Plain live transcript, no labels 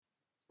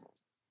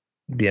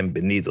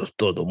Bienvenidos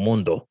todo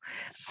mundo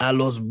a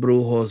los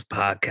Brujos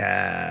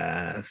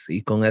Podcast.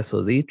 Y con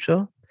eso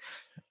dicho,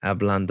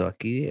 hablando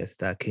aquí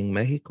está King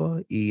México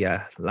y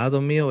al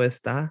lado mío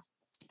está...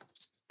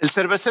 El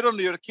cervecero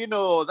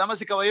neoyorquino.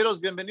 Damas y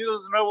caballeros,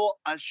 bienvenidos de nuevo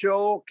al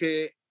show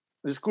que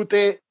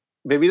discute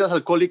bebidas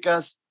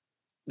alcohólicas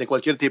de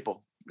cualquier tipo.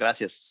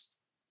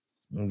 Gracias.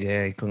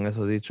 Yeah, y con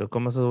eso dicho,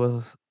 ¿cómo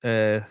estuvo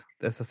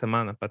esta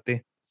semana para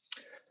ti?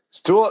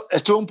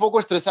 Estuvo un poco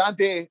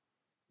estresante,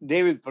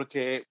 David,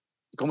 porque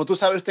como tú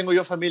sabes, tengo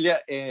yo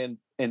familia en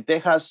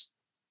Texas,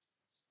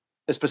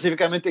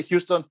 específicamente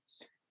Houston.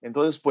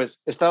 Entonces,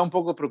 pues, estaba un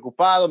poco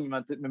preocupado,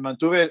 me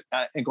mantuve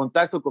en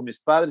contacto con mis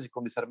padres y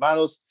con mis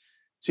hermanos.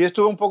 Sí,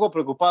 estuve un poco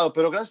preocupado,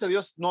 pero gracias a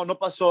Dios no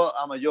pasó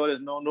a mayores,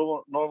 no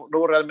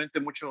hubo realmente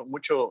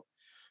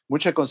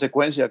mucha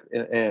consecuencia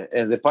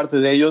de parte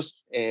de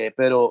ellos,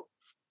 pero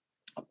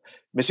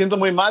me siento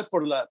muy mal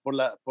por la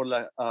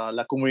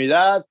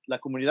comunidad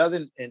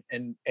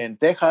en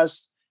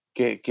Texas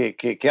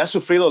que ha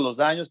sufrido los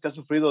daños, que ha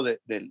sufrido de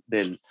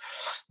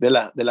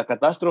la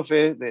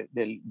catástrofe,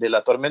 de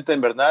la tormenta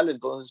invernal.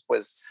 Entonces,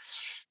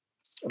 pues,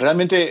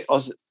 realmente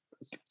pues,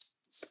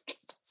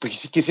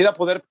 quisiera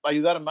poder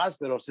ayudar más,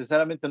 pero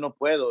sinceramente no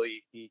puedo.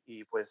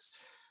 Y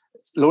pues,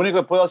 lo único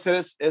que puedo hacer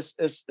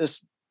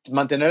es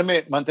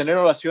mantener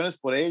oraciones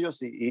por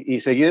ellos y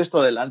seguir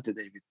esto adelante,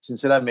 David,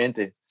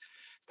 sinceramente.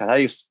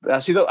 Caray,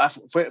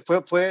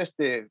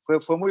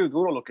 fue muy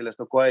duro lo que les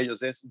tocó a ellos,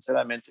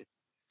 sinceramente.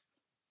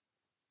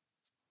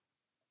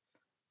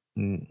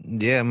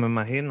 Yeah, me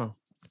imagino.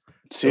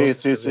 Sí.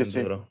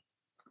 Duro.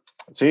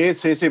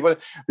 Sí. Bueno,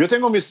 yo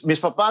tengo mis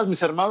papás,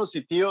 mis hermanos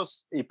y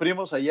tíos y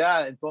primos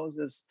allá,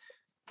 entonces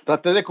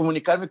traté de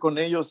comunicarme con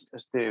ellos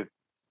pues,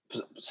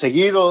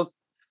 seguido,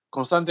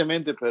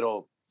 constantemente,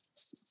 pero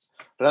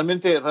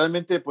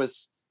realmente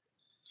pues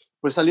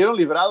salieron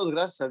librados,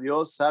 gracias a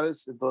Dios,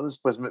 ¿sabes? Entonces,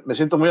 pues me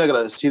siento muy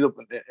agradecido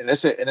en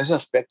ese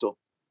aspecto.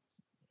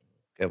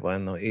 Qué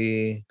bueno.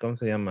 ¿Y cómo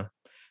se llama?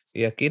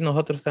 Y aquí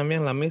nosotros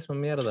también la misma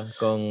mierda,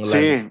 con la Sí,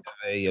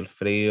 nieve y el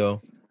frío.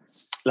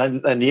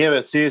 la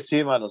nieve,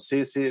 sí, mano,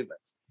 sí.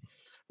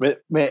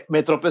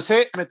 Me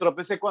tropecé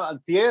cuando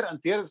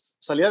antier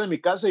salía de mi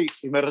casa y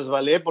me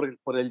resbalé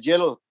por el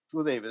hielo.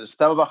 Tú, David,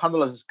 estaba bajando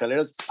las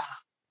escaleras.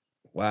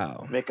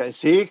 Wow. Me caí,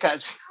 sí,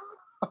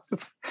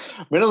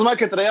 menos mal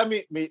que traía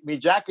mi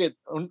jacket,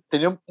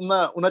 tenía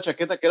una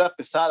chaqueta que era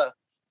pesada.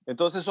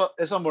 Entonces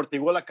eso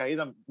amortiguó la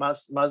caída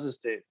más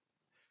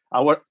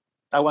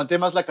aguanté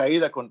más la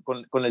caída con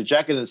el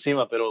jacket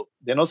encima, pero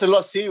de no serlo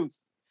así,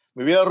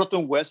 me hubiera roto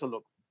un hueso,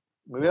 loco.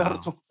 Me hubiera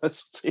roto un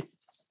hueso, sí.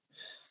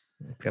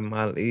 Qué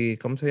mal. ¿Y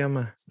cómo se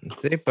llama?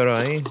 Sí, pero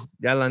ahí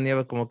ya la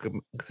nieve como que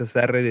se está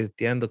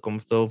derritiendo, como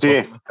estuvo un poco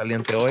Sí, más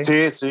caliente hoy.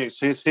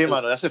 sí,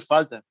 mano, hace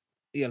falta.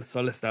 Y el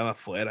sol estaba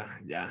afuera,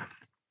 ya.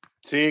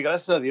 Sí,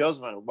 gracias a Dios,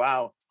 mano,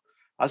 wow.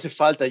 Hace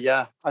falta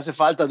ya, hace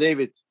falta,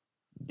 David,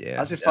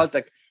 Yeah, hace ya.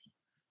 falta.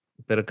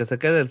 Pero que se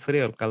quede el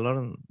frío, el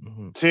calor.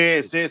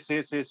 Sí,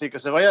 que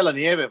se vaya la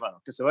nieve,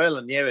 mano, que se vaya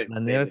la nieve, La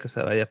nieve David. que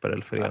se vaya, pero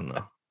el frío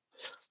no.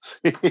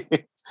 Sí,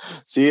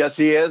 sí,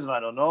 así es,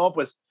 mano. No,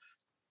 pues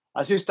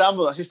así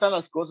estamos, así están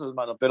las cosas,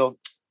 mano, pero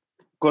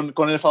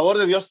con el favor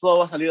de Dios todo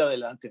va a salir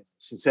adelante,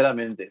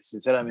 sinceramente.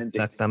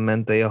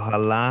 Exactamente. Y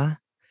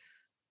ojalá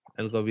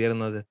el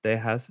gobierno de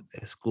Texas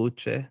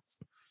escuche.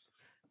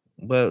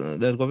 Bueno,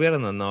 del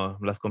gobierno no,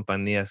 las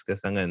compañías que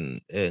están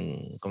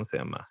 ¿cómo se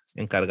llama?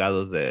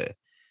 Encargados de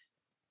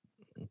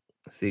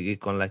seguir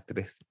con la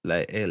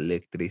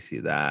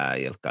electricidad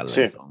y el Sí,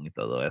 calentón y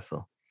todo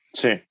eso.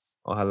 sí,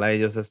 Ojalá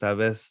ellos esta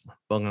vez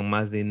pongan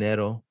más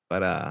dinero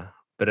para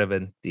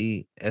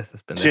prevenir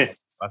estas sí, pendejas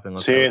que pasen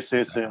otra vez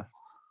en sí. Texas.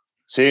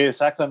 Sí,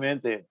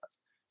 exactamente.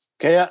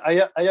 Que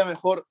haya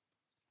mejor,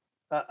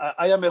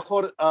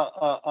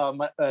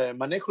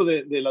 manejo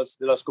de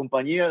las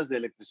compañías de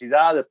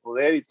electricidad, de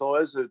poder y todo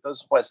eso.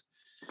 Entonces, pues,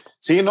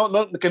 sí,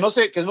 que no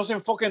se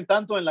enfoquen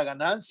tanto en la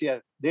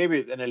ganancia,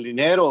 David, en el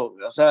dinero.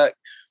 O sea,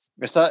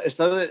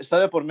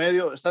 están de por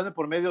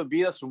medio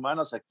vidas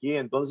humanas aquí,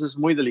 entonces es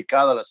muy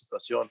delicada la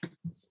situación.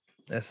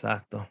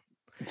 Exacto.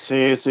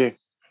 Sí.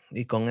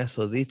 Y con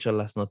eso dicho,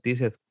 las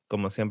noticias,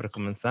 como siempre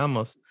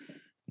comenzamos,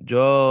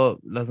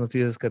 las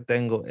noticias que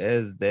tengo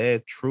es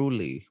de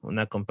Truly,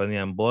 una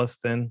compañía en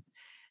Boston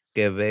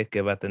que ve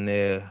que va a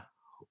tener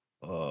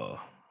oh,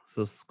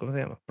 ¿cómo se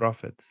llama?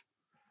 Profits.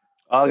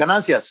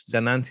 Ganancias.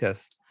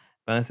 Ganancias.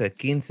 Van a ser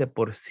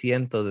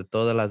 15% de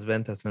todas las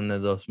ventas en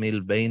el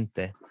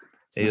 2020.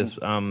 Ellos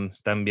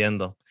están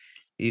viendo.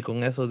 Y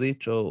con eso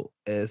dicho,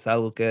 es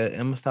algo que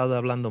hemos estado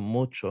hablando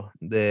mucho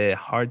de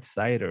hard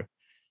cider,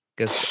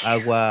 que es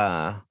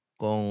agua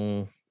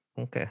 ¿con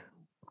qué?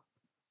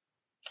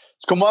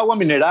 Es como agua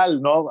mineral,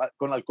 ¿no?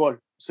 Con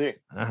alcohol, sí.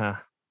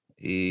 Ajá.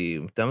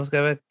 Y tenemos que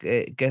ver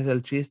qué es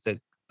el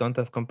chiste.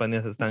 Tantas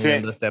compañías están Sí,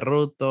 yendo este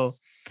ruto.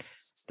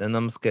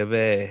 Tenemos que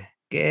ver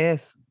qué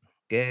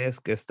es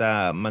que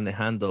está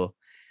manejando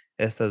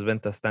estas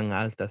ventas tan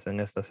altas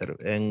en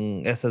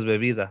estas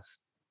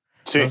bebidas.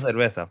 sí, No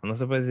cerveza. No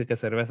se puede decir que es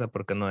cerveza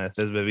porque no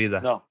es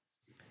bebida. no.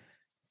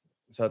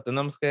 So,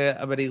 tenemos que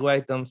averiguar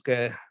y tenemos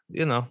que,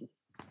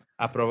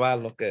 aprobar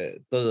lo que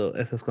todas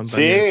esas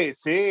compañías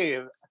Sí.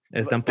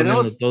 están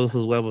poniendo todos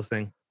sus huevos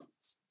en.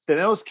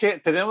 Tenemos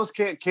que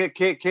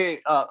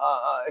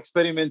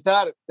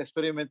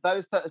experimentar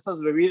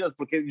estas bebidas,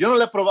 porque yo no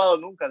lo he probado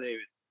nunca,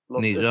 David.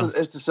 Ni yo.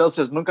 Este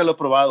Celsius nunca lo he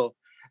probado.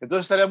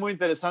 Entonces estaría muy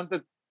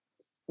interesante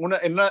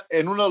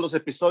en uno de los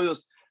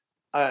episodios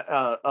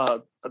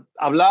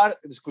hablar,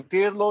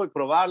 discutirlo y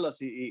probarlas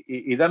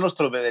y dar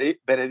nuestro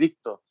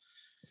veredicto.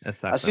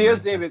 Así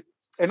es, David.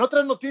 En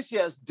otras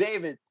noticias,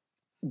 David,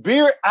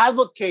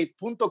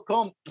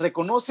 BeerAdvocate.com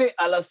reconoce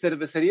a las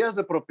cervecerías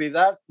de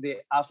propiedad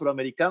de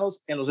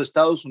afroamericanos en los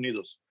Estados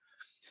Unidos.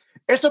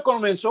 Esto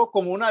comenzó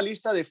como una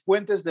lista de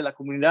fuentes de la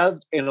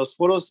comunidad en los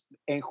foros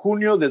en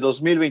junio de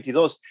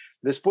 2022,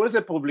 después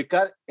de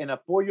publicar en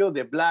apoyo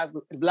de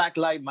Black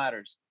Lives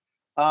Matter.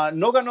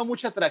 No ganó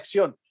mucha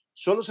atracción,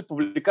 solo se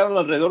publicaron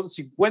alrededor de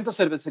 50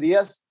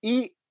 cervecerías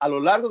y a lo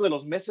largo de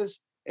los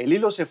meses el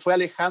hilo se fue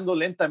alejando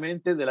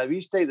lentamente de la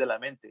vista y de la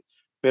mente.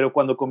 Pero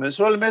cuando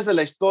comenzó el mes de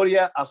la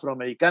historia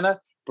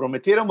afroamericana,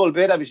 prometieron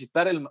volver a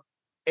visitar el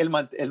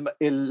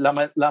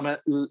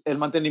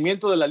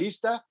mantenimiento de la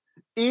lista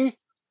y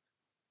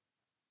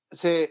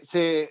se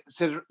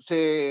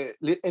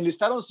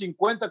enlistaron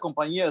 50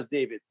 compañías,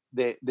 David,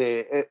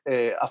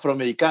 de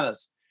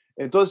afroamericanas.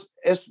 Entonces,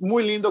 es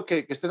muy lindo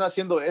que estén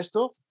haciendo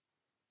esto.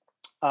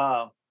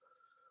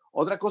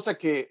 Otra cosa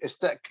que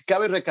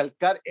cabe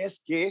recalcar es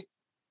que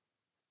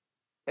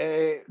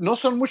no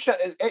son muchas,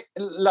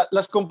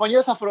 las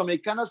compañías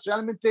afroamericanas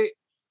realmente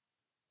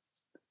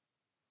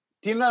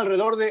tienen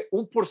alrededor de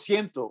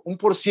 1%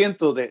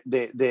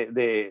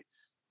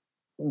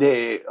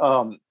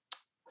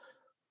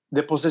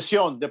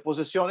 de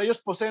posesión.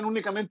 Ellos poseen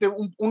únicamente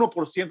un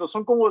 1%.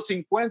 Son como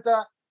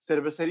 50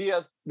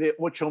 cervecerías de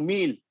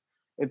 8,000.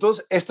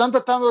 Entonces, están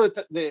tratando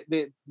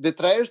de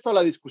traer esto a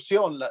la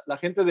discusión, la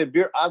gente de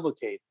Beer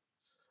Advocate.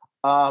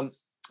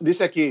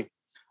 Dice aquí,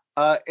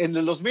 en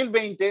el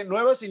 2020,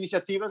 nuevas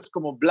iniciativas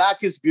como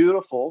Black is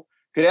Beautiful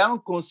crearon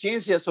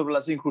conciencia sobre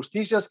las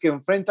injusticias que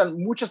enfrentan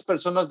muchas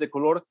personas de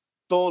color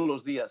todos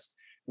los días,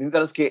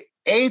 mientras que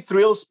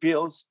A-Thrill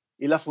Spills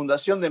y la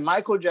fundación de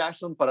Michael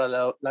Jackson para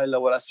la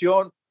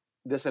elaboración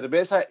de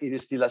cerveza y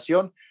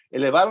destilación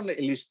elevaron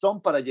el listón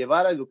para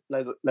llevar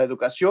la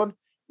educación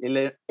y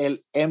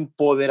el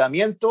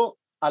empoderamiento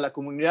a la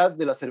comunidad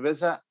de la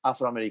cerveza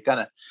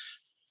afroamericana.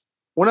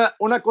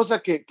 Una cosa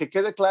que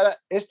quede clara,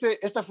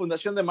 esta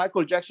fundación de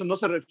Michael Jackson no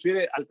se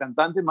refiere al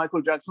cantante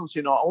Michael Jackson,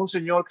 sino a un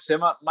señor que se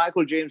llama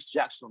Michael James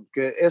Jackson,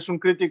 que es un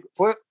crítico,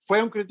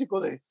 fue un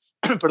crítico de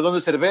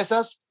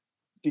cervezas,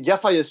 que ya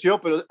falleció,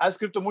 pero ha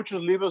escrito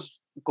muchos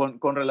libros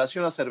con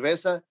relación a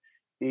cerveza,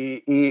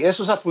 y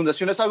esa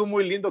fundación es algo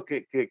muy lindo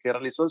que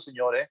realizó el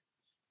señor,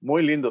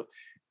 muy lindo.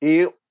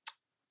 Y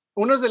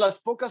una de las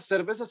pocas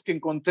cervezas que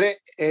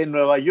encontré en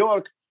Nueva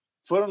York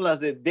fueron las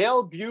de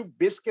Delview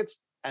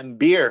Biscuits and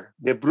Beer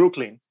de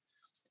Brooklyn,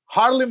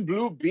 Harlem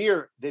Blue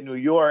Beer de New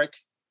York,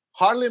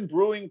 Harlem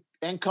Brewing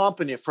and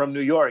Company from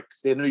New York,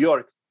 de New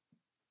York.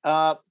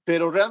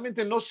 Pero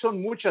realmente no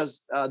son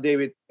muchas,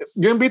 David.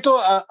 Yo invito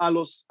a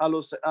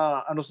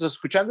nuestros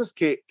escuchantes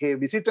que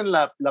visiten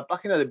la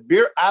página de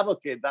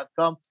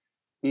beeradvocate.com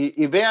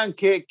y vean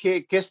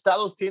qué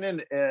estados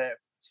tienen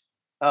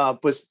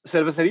pues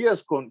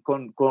cervecerías con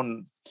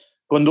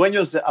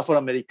dueños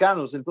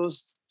afroamericanos.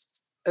 Entonces,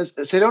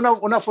 sería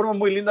una forma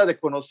muy linda de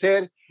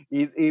conocer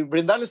y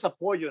brindarles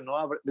apoyo, ¿no?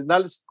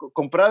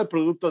 Comprar el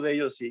producto de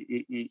ellos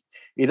y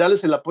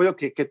darles el apoyo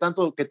que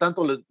tanto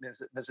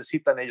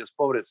necesitan ellos,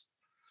 pobres.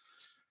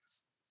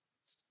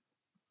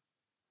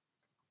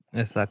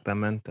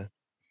 Exactamente.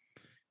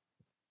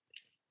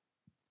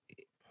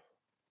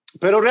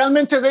 Pero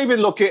realmente, David,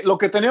 lo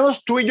que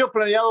teníamos tú y yo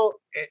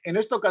planeado en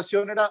esta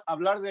ocasión era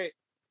hablar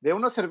de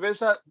una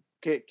cerveza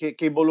que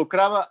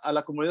involucraba a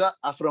la comunidad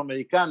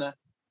afroamericana.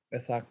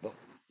 Exacto.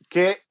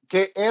 Que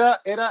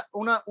era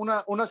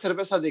una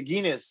cerveza de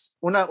Guinness,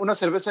 una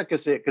cerveza que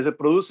se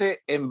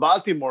produce en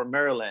Baltimore,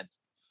 Maryland.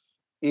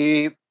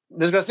 Y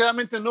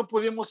desgraciadamente no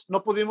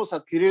pudimos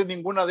adquirir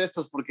ninguna de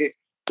estas porque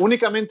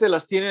únicamente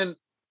las tienen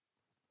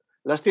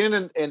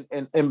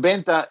en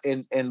venta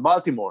en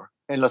Baltimore,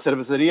 en la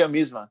cervecería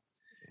misma.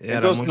 Era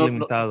entonces, muy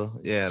limitado.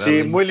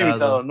 Sí, muy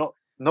limitado.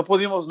 No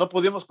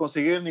pudimos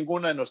conseguir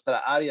ninguna en nuestra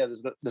área,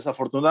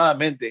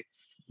 desafortunadamente.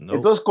 No.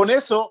 Entonces, con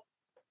eso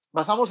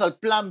pasamos al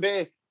plan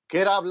B, que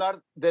era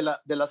hablar de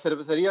la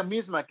cervecería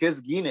misma, que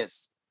es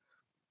Guinness.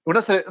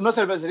 Una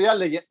cervecería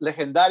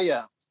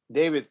legendaria,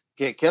 David,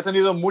 que ha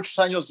tenido muchos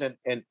años ha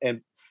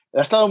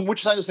estado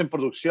muchos años en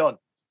producción.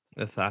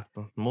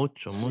 Exacto.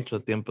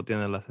 Mucho tiempo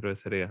tiene la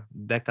cervecería.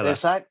 Décadas.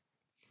 Exacto.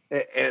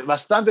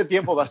 Bastante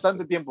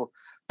tiempo.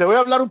 Te voy a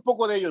hablar un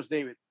poco de ellos,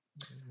 David.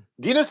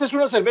 Guinness es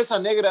una cerveza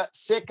negra,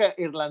 seca,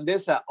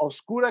 irlandesa,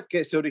 oscura,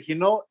 que se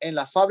originó en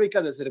la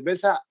fábrica de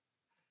cerveza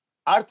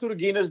Arthur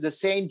Guinness de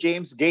St.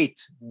 James Gate,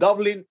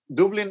 Dublin,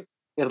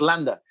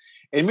 Irlanda,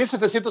 en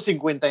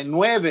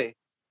 1759.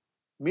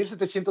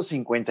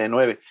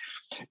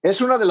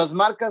 Es una de las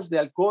marcas de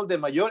alcohol de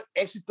mayor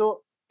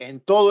éxito en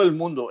todo el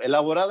mundo,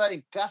 elaborada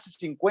en casi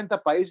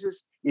 50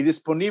 países y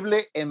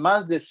disponible en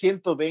más de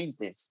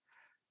 120.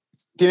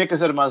 Tiene que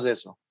ser más de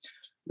eso.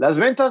 Las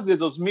ventas de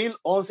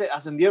 2011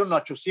 ascendieron a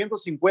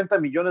 850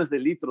 millones de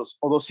litros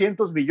o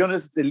 200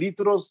 millones de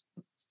litros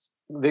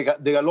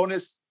de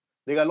galones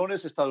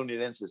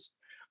estadounidenses.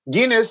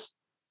 Guinness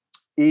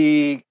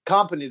y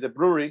Company, the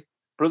brewery,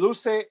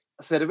 produce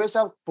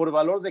cerveza por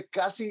valor de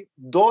casi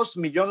 2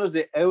 millones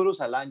de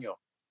euros al año.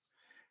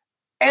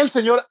 El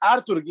señor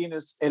Arthur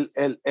Guinness,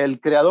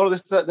 el creador de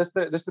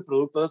este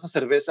producto, de esta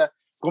cerveza,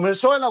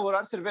 comenzó a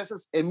elaborar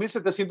cervezas en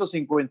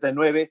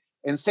 1759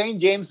 en St.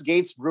 James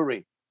Gates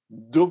Brewery,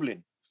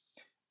 Dublín.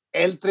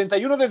 El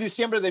 31 de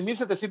diciembre de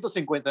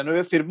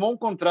 1759 firmó un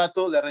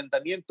contrato de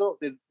arrendamiento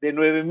de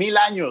 9,000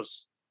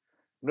 años.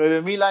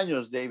 9,000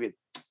 años, David.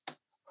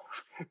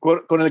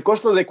 Con el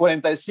costo de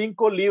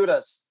 45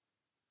 libras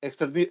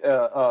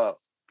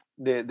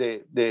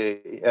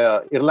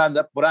de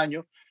Irlanda por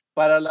año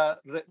para la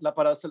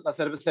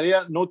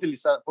cervecería no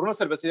utilizada, por una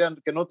cervecería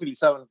que no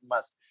utilizaban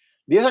más.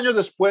 10 años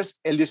después,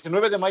 el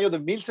 19 de mayo de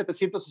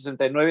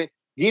 1769,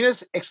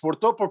 Guinness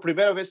exportó por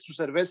primera vez su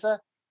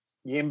cerveza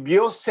y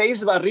envió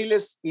 6,5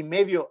 barriles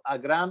a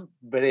Gran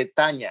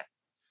Bretaña.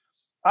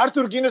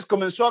 Arthur Guinness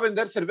comenzó a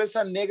vender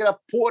cerveza negra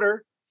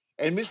Porter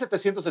en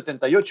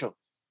 1778.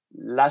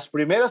 Las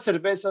primeras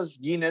cervezas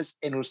Guinness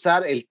en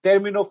usar el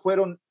término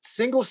fueron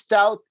Single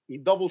Stout y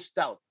Double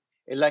Stout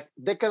en la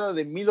década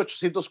de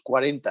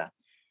 1840.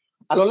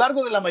 A lo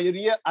largo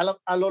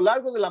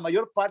de la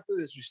mayor parte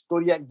de su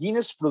historia,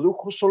 Guinness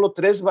produjo solo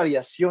 3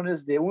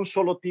 variaciones de un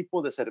solo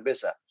tipo de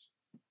cerveza: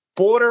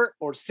 Porter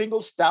o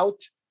Single Stout,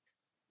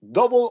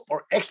 Double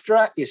o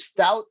Extra y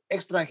Stout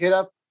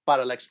extranjera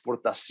para la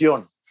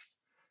exportación.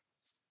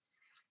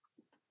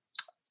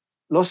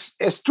 Los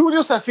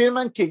estudios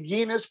afirman que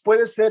Guinness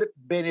puede ser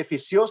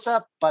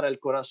beneficiosa para el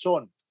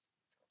corazón.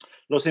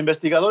 Los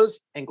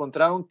investigadores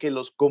encontraron que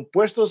los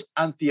compuestos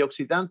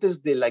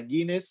antioxidantes de la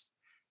Guinness,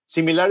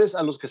 similares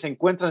a los que se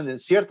encuentran en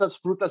ciertas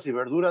frutas y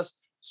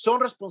verduras, son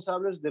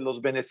responsables de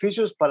los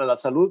beneficios para la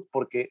salud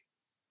porque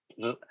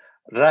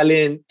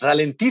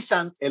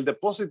ralentizan el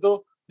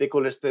depósito de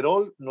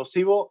colesterol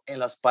nocivo en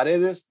las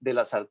paredes de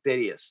las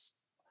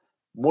arterias.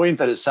 Muy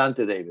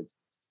interesante, David.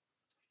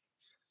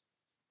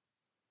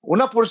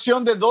 Una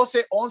porción de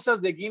 12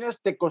 onzas de Guinness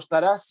te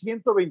costará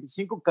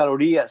 125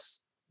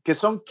 calorías, que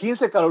son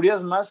 15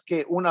 calorías más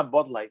que una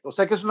Bud Light. O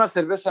sea que es una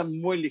cerveza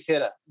muy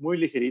ligera, muy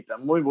ligerita,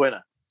 muy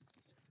buena.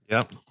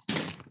 Yep.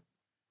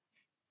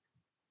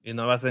 Y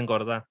no vas a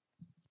engordar.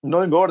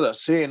 No engordas,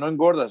 sí, no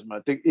engordas,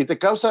 man. Y te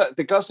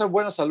causa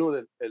buena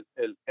salud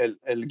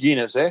el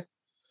Guinness, ¿eh?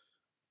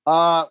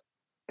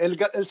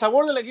 El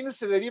sabor de la Guinness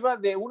se deriva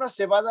de una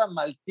cebada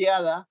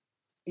malteada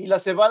y la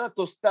cebada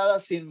tostada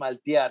sin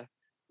maltear.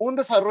 Un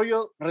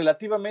desarrollo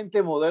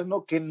relativamente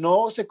moderno que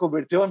no se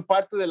convirtió en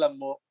parte de la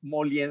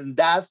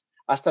moliendad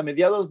hasta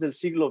mediados del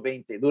siglo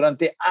XX.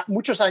 Durante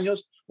muchos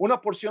años,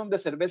 una porción de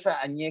cerveza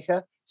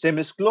añeja se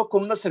mezcló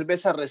con una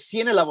cerveza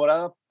recién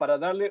elaborada para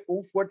darle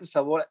un fuerte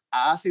sabor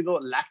a ácido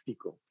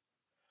láctico.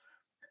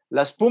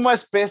 La espuma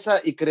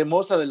espesa y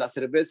cremosa de la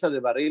cerveza de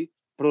barril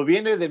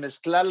proviene de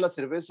mezclar la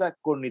cerveza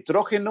con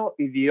nitrógeno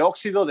y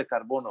dióxido de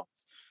carbono.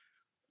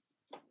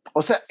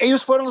 O sea,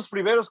 ellos fueron los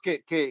primeros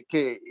que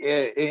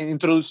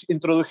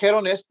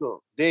introdujeron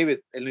esto, David,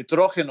 el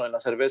nitrógeno en la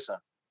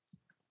cerveza.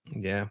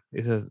 Yeah,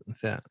 o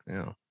sea,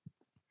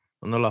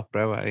 uno lo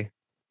prueba ahí.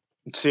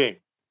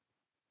 Sí.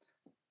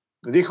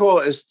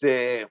 Dijo,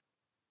 en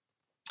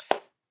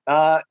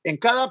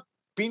cada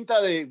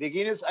pinta de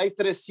Guinness hay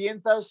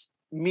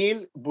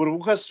 300,000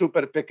 burbujas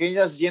súper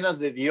pequeñas llenas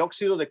de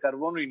dióxido de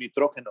carbono y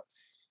nitrógeno.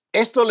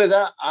 Esto le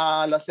da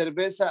a la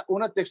cerveza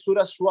una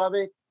textura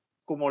suave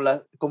como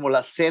la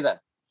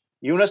seda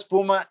y una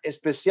espuma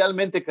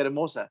especialmente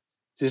cremosa.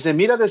 Si se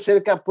mira de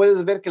cerca,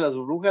 puedes ver que las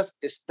burbujas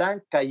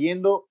están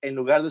cayendo en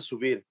lugar de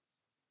subir.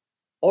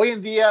 Hoy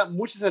en día,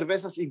 muchas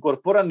cervezas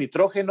incorporan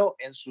nitrógeno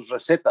en sus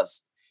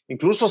recetas.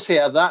 Incluso se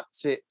ha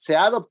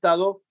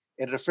adoptado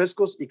en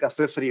refrescos y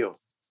café frío.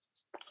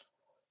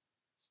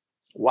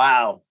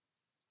 ¡Wow!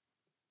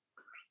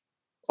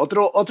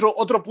 Otro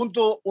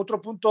punto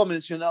a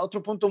mencionar,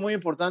 otro punto muy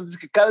importante es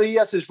que cada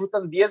día se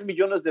disfrutan 10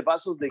 millones de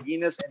vasos de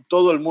Guinness en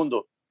todo el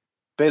mundo,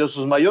 pero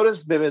sus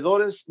mayores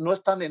bebedores no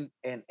están en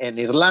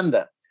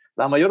Irlanda.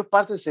 La mayor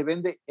parte se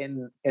vende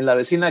en la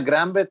vecina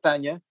Gran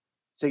Bretaña,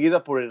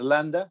 seguida por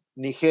Irlanda,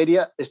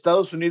 Nigeria,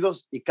 Estados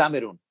Unidos y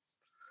Camerún.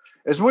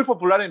 Es muy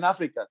popular en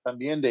África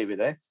también, David,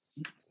 ¿eh?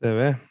 Se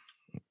ve.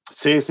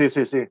 Sí.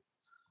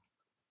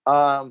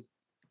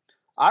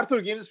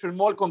 Arthur Guinness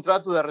firmó el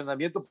contrato de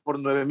arrendamiento por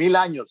 9,000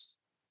 años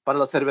para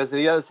la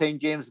cervecería de St.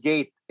 James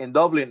Gate en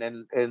Dublín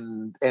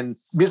en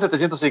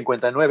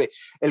 1759.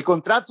 El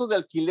contrato de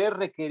alquiler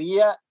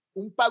requería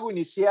un pago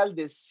inicial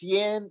de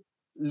 100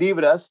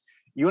 libras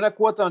y una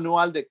cuota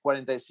anual de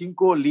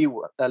 45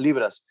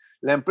 libras.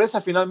 La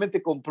empresa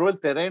finalmente compró el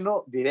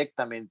terreno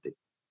directamente.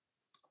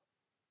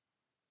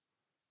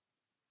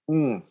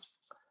 Muy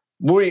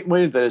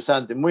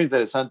interesante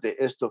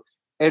esto.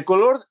 el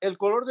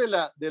color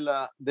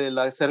de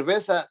la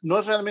cerveza no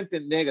es realmente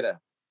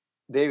negra,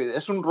 David,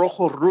 es un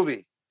rojo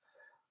rubí.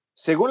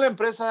 Según la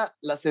empresa,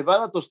 la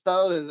cebada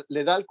tostada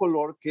le da el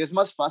color que es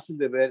más fácil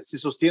de ver si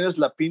sostienes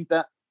la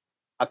pinta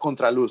a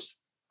contraluz.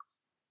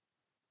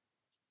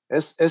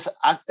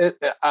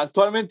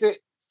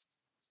 Actualmente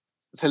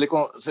se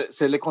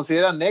le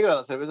considera negra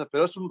la cerveza,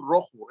 pero es un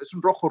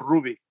rojo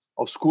rubí,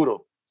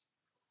 oscuro.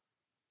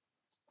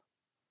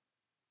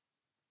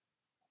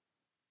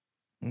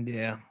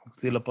 Yeah.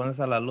 Si lo pones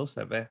a la luz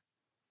se ve.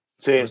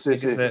 Sí, Pero sí, tiene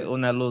que sí. ser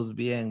una luz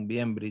bien,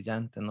 bien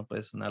brillante, no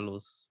puede ser una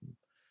luz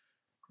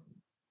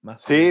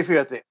más Sí, común.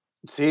 fíjate.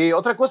 Sí,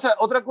 otra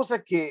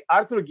cosa que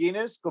Arthur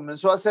Guinness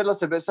comenzó a hacer la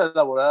cerveza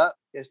elaborada,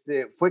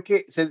 fue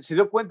que se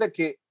dio cuenta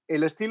que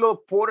el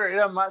estilo porter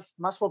era más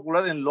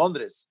popular en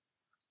Londres.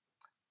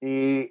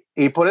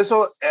 Y por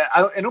eso,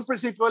 en un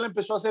principio él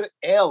empezó a hacer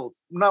ale,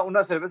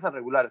 una cerveza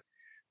regular,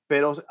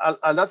 pero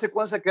al darse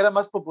cuenta que era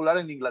más popular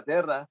en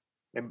Inglaterra,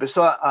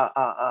 empezó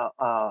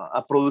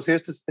a producir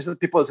este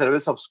tipo de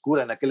cerveza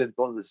oscura en aquel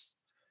entonces.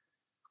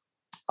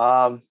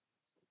 Um,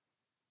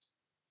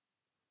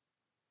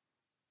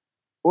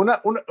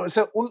 o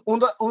sea,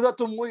 un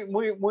dato muy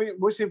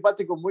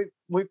simpático,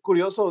 muy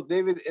curioso,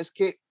 David, es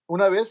que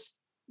una vez,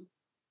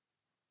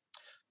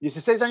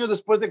 16 años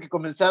después de que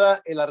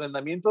comenzara el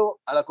arrendamiento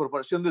a la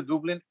Corporación de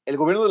Dublín, el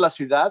gobierno de la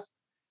ciudad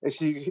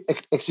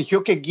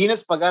exigió que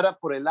Guinness pagara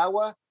por el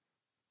agua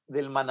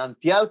del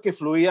manantial que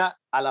fluía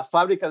a la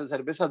fábrica de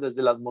cerveza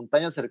desde las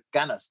montañas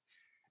cercanas.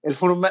 El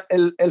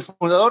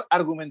fundador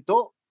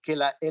argumentó que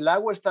el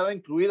agua estaba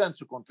incluida en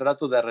su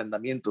contrato de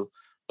arrendamiento,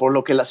 por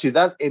lo que la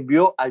ciudad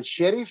envió al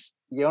sheriff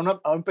y a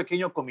un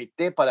pequeño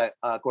comité para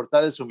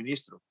cortar el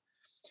suministro.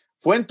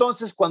 Fue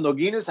entonces cuando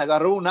Guinness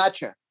agarró un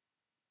hacha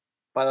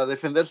para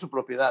defender su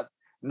propiedad.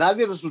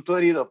 Nadie resultó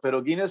herido,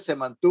 pero Guinness se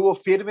mantuvo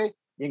firme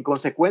y en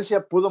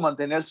consecuencia pudo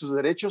mantener sus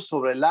derechos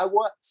sobre el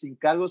agua sin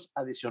cargos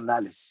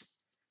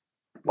adicionales.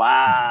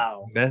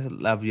 ¡Wow! ¿Ves?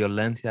 La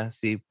violencia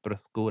así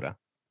proscura.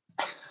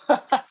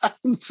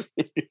 Sí,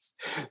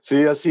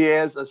 sí,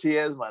 así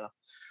es, mano.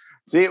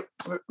 Sí,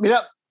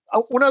 mira,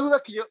 una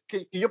duda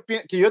que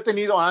yo he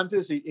tenido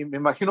antes y me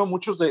imagino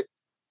muchos de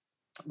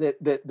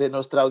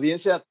nuestra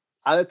audiencia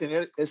ha de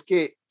tener es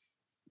que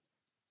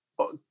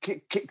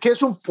 ¿qué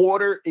es un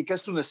porter y qué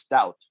es un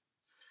stout?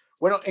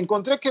 Bueno,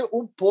 encontré que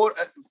un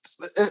porter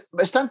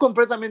están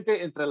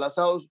completamente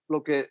entrelazados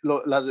lo que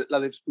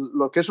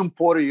es un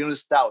porter y un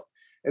stout.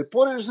 El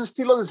porter es un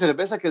estilo de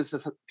cerveza que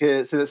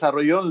se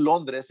desarrolló en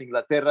Londres,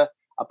 Inglaterra,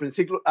 a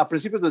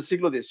principios del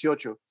siglo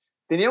XVIII.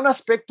 Tenía un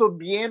aspecto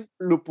bien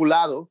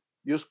lupulado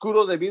y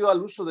oscuro debido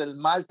al uso del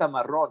malta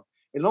marrón.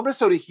 El nombre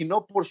se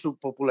originó por su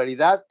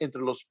popularidad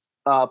entre los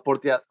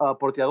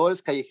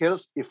porteadores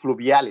callejeros y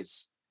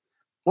fluviales.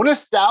 Un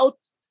stout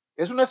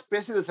es una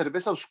especie de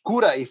cerveza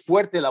oscura y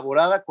fuerte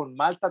elaborada con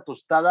malta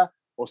tostada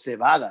o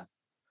cebada.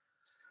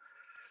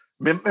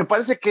 Me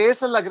parece que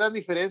esa es la gran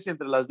diferencia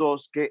entre las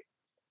dos, que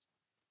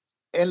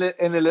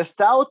en el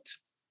stout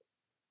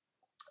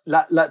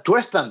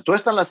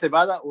tuestan la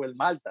cebada o el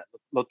malta,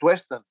 lo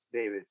tuestan,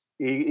 David.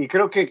 Y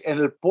creo que en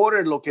el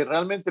porter lo que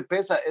realmente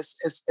pesa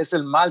es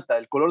el malta,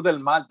 el color del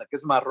malta, que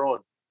es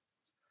marrón.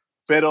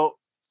 Pero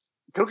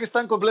creo que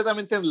están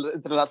completamente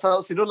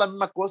entrelazados, si no es la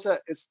misma cosa,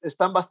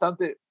 están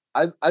bastante,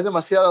 hay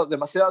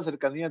demasiada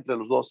cercanía entre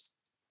los dos.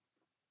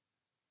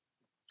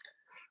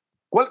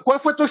 ¿Cuál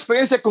fue tu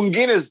experiencia con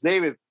Guinness,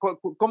 David?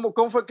 ¿Cómo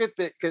fue que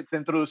te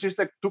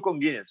introduciste tú con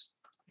Guinness?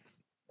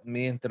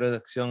 Mi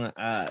introducción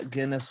a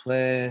Guinness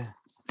fue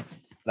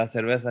la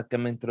cerveza que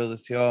me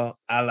introdució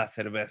a la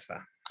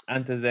cerveza.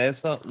 Antes de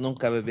eso,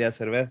 nunca bebía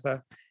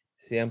cerveza,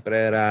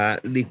 siempre era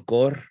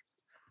licor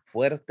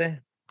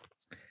fuerte.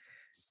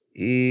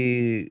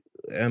 Y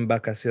en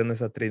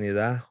vacaciones a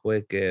Trinidad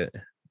fue que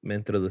me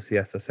introducí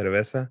a esta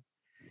cerveza.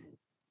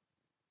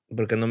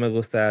 Porque no me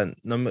gusta,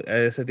 a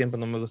ese tiempo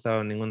no me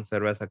gustaba ninguna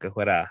cerveza que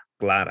fuera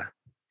clara.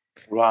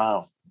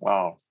 Wow,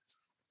 wow.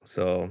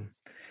 So,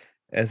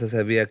 esa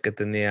sabía que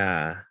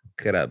tenía,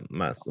 que era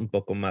un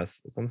poco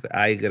más, ¿cómo se?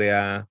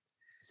 Agria,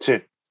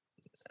 Sí.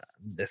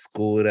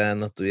 oscura,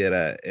 no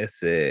tuviera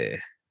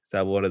ese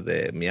sabor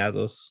de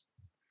miados.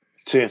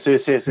 Sí.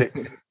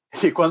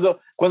 Y cuando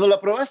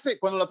la probaste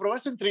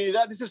en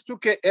Trinidad, dices tú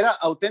que era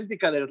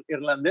auténtica de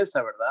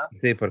irlandesa, ¿verdad?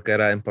 Sí, porque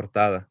era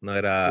importada, no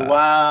era.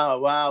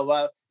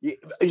 Wow.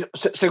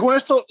 Según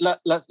esto,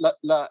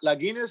 la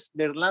Guinness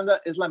de Irlanda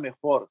es la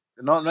mejor.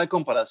 No hay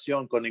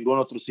comparación con ningún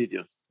otro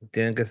sitio.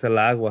 Tienen que ser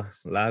la agua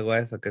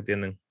esa que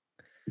tienen.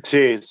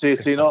 Sí,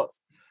 Que, no.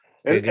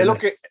 que Es lo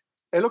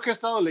Guinness que he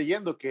estado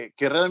leyendo, que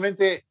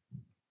realmente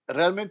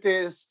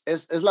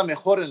es la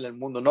mejor en el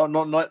mundo.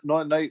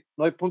 No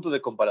hay punto de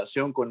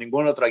comparación con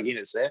ninguna otra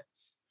Guinness, ¿eh?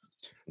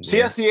 Sí,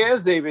 yeah. así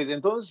es, David.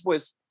 Entonces,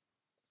 pues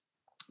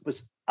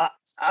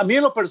a mí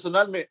en lo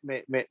personal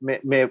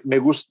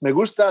me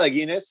gusta la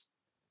Guinness.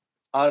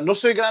 No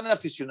soy gran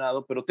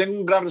aficionado, pero tengo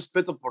un gran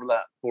respeto por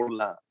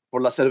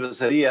la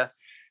cervecería.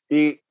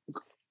 Y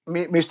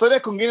mi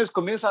historia con Guinness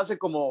comienza hace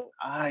como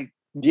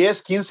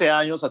 10, 15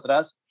 años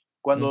atrás,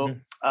 cuando Uh-huh.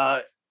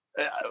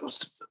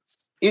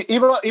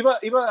 Iba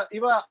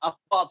a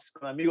pubs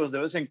con amigos de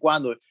vez en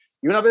cuando.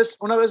 Y una vez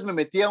me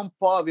metí a un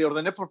pub y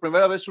ordené por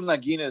primera vez una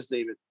Guinness,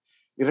 David.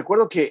 Y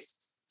recuerdo que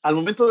al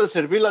momento de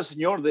servirle al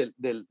señor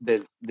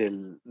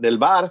del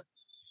bar,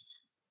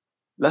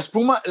 la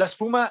espuma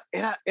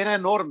era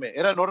enorme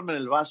en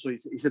el vaso y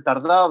se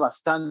tardaba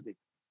bastante.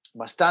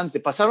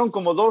 Pasaron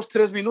como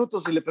 2-3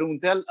 minutos y le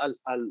pregunté al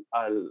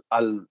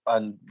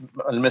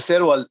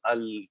mesero,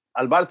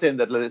 al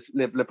bartender,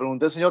 le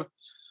pregunté, señor,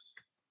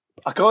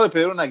 acabo de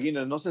pedir una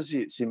Guinness, no sé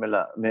si me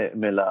la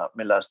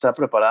está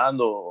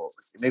preparando.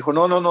 Me dijo,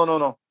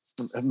 no,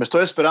 me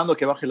estoy esperando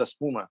que baje la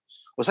espuma.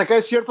 O sea que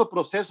hay cierto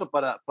proceso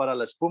para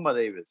la espuma,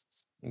 David.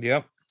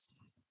 Yep.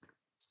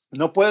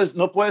 No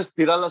puedes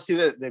tirarla así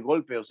de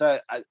golpe. O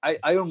sea,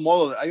 hay un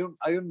modo,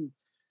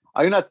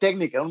 hay una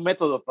técnica, un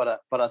método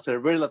para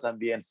servirla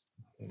también.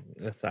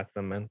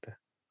 Exactamente.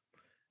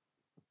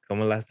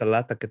 Como esta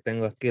lata que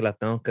tengo aquí, la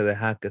tengo que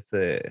dejar que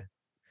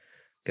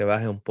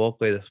baje un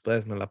poco y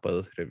después me la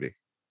puedo servir.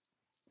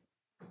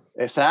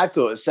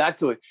 Exacto. Y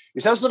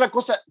sabes otra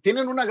cosa,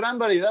 tienen una gran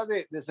variedad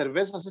de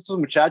cervezas estos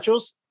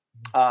muchachos.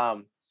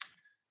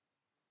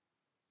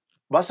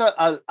 Vas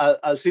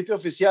al sitio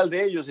oficial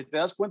de ellos y te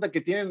das cuenta que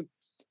tienen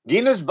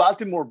Guinness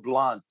Baltimore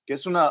Blonde, que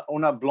es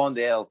una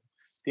blonde ale.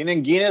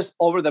 Tienen Guinness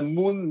Over the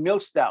Moon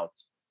Milk Stout.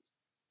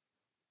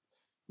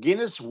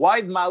 Guinness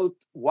White Mouth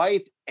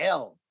White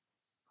Ale.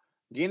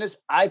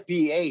 Guinness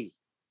IPA.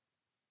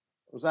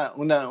 O sea,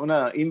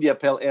 una India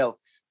Pale Ale.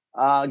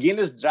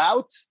 Guinness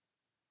Drought.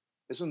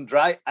 Es un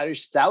Dry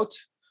Irish Stout.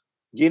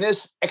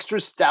 Guinness Extra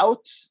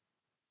Stout.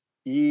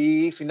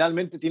 Y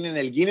finalmente tienen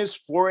el Guinness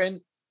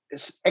Foreign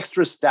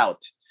Extra Stout.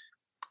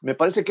 Me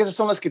parece que esas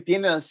son las que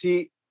tienen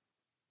así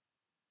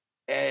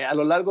a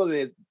lo largo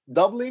de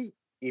Dublin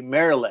y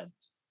Maryland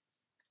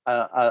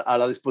a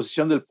la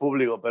disposición del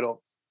público,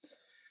 pero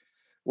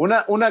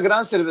una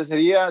gran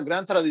cervecería,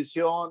 gran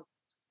tradición.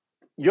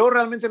 Yo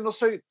realmente no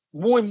soy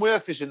muy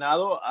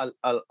aficionado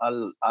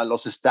a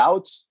los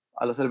stouts,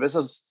 a las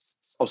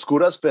cervezas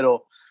oscuras,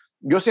 pero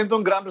yo siento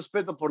un gran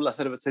respeto por la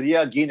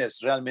cervecería Guinness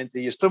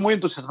realmente y estoy muy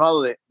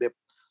entusiasmado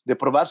de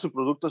probar su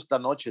producto esta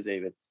noche,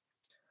 David.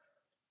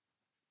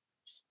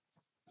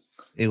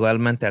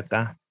 Igualmente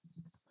acá.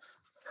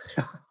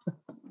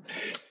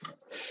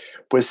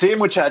 Pues sí,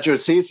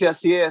 muchachos, sí,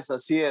 así es.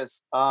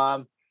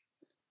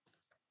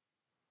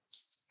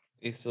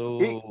 Y su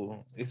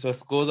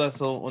escudo es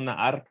una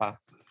arpa.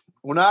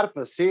 Una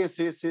arpa, sí,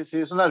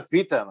 es una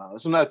arpita, man.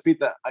 Es una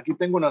arpita. Aquí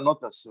tengo una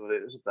nota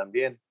sobre eso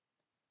también.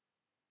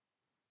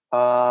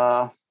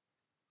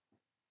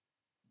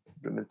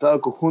 Implementado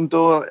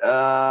conjunto.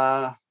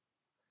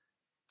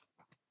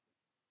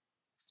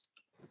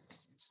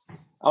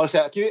 O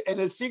sea, aquí en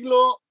el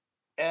siglo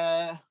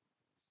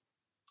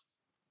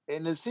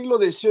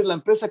XVIII, la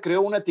empresa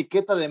creó una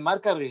etiqueta de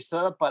marca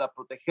registrada para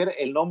proteger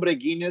el nombre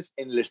Guinness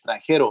en el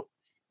extranjero.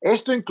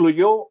 Esto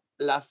incluyó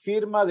la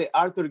firma de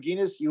Arthur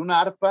Guinness y una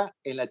arpa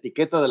en la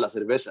etiqueta de la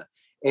cerveza.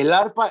 El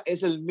arpa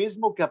es el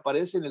mismo que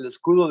aparece en el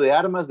escudo de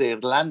armas de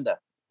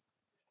Irlanda,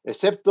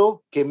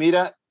 excepto que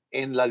mira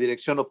en la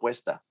dirección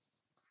opuesta.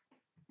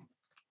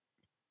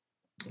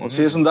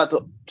 Sí, es un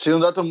dato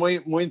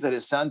muy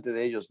interesante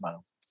de ellos,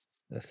 mano.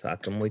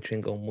 Exacto, muy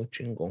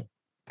chingón.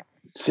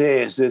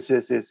 Sí.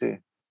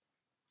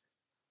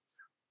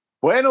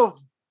 Bueno,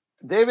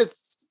 David,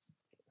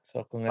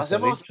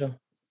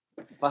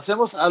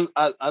 pasemos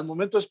al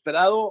momento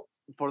esperado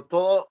por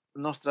toda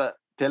nuestra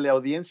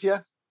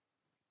teleaudiencia,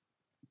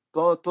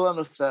 toda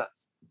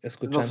nuestros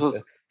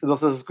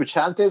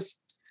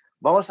escuchantes.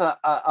 Vamos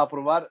a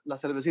probar la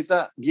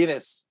cervecita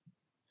Guinness.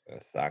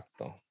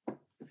 Exacto.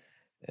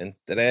 En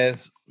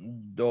 3,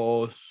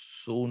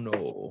 2, 1.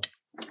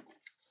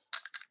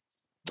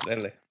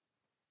 Dele.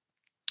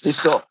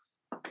 Listo.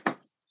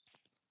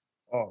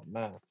 Oh,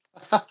 man.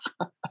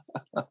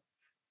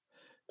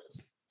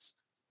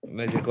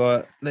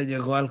 Le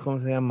llegó al, ¿cómo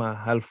se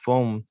llama? Al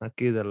foam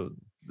aquí del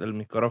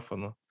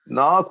micrófono.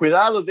 No,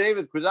 cuidado,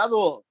 David,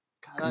 cuidado.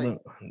 Caray.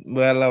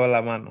 Voy a lavar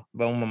la mano.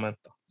 Va un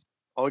momento.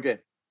 Ok.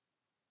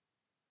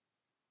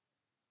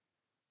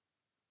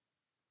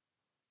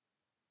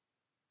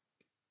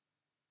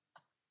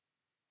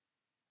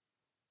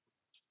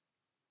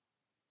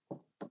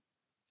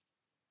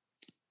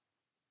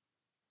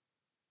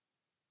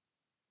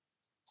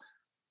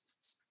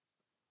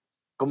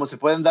 Como se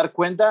pueden dar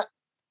cuenta,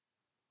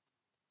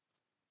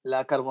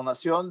 la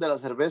carbonación de la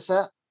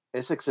cerveza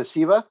es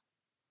excesiva.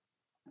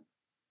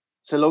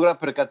 Se logra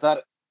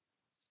percatar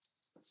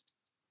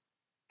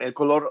el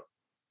color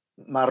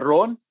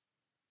marrón.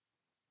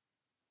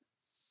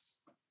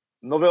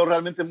 No veo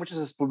realmente muchas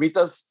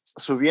espumitas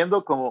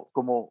subiendo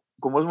como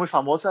es muy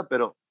famosa,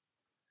 pero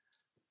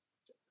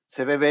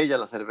se ve bella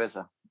la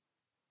cerveza.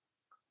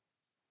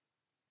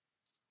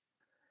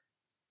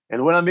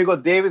 El buen amigo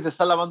David se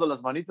está lavando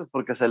las manitas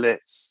porque se le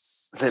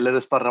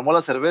desparramó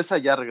la cerveza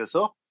y ya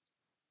regresó.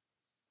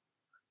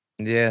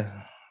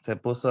 Yeah, se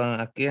puso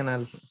aquí en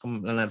el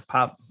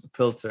pop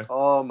filter.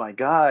 Oh my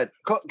God.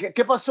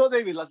 ¿Qué pasó,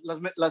 David?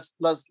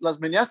 ¿Las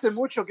meneaste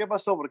mucho? ¿Qué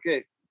pasó? ¿Por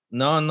qué?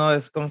 No, no,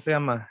 es, ¿cómo se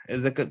llama?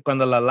 Es de que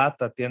cuando la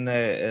lata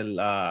tiene el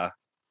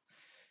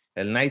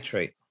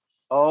nitrate.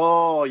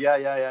 Oh, ya,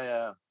 ya, ya,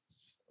 ya.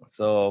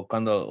 So,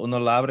 cuando uno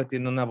lo abre,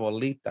 tiene una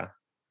bolita.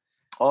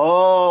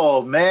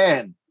 Oh,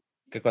 man.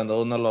 Que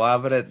cuando uno lo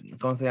abre,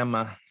 ¿cómo se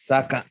llama?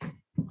 Saca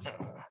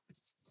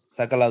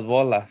las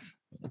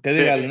bolas. ¿Qué Sí,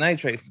 diga el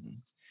nitrate?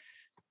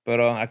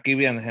 Pero aquí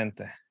viene,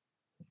 gente.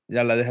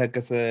 Ya la dejé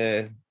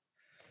que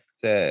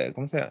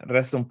 ¿cómo se llama?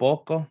 Resta un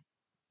poco.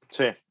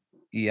 sí.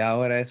 Y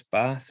ahora es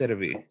para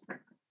servir.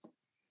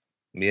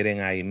 Miren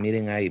ahí,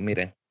 miren ahí,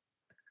 miren.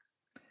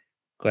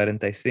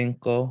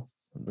 45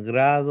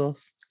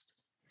 grados.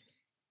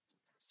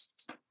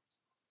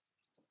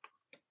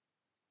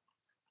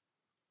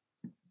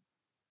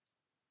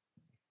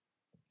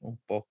 Un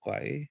poco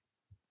ahí.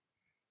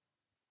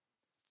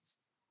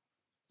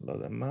 Lo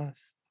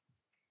demás.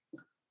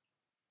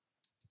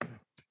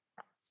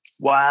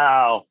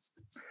 Wow.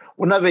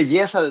 Una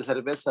belleza de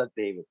cerveza,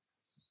 David.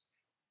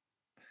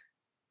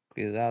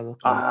 Cuidado con...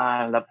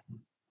 Ah,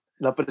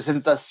 la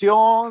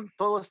presentación,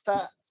 todo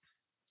está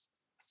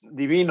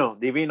divino,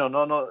 divino.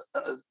 No, no.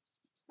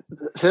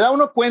 Se da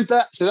uno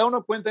cuenta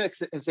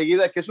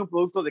enseguida que es un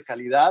producto de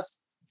calidad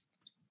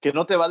que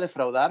no te va a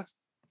defraudar.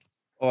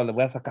 Oh, le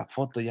voy a sacar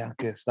foto ya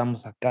que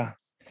estamos acá.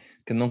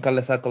 Que nunca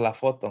le saco la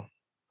foto.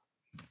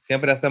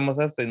 Siempre hacemos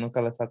esto y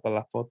nunca le saco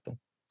la foto.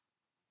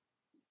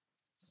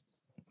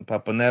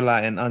 Para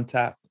ponerla en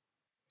Untap.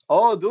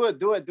 Oh, do it,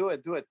 do it, do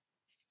it, do it.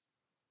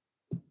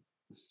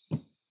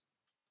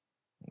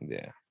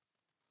 Yeah.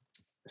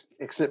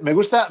 Me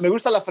gusta la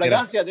Mira,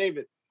 fragancia,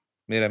 David.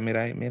 mira,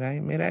 mira ahí, mira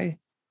ahí, mira ahí.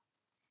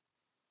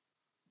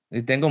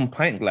 Y tengo un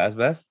pint glass,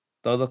 ¿ves?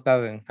 Todo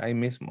cabe ahí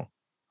mismo.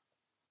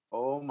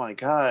 Oh my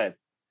God.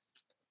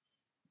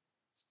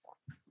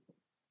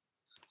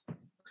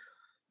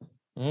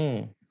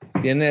 Mm.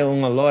 Tiene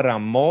un olor a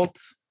malt.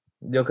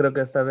 Yo creo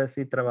que esta vez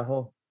sí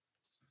trabajó.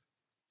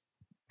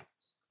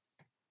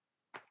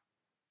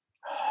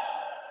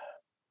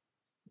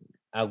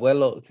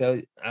 Abuelo,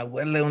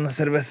 huele una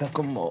cerveza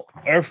como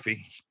earthy.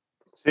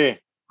 Sí.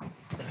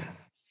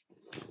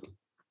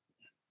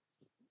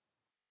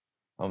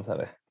 Vamos a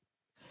ver.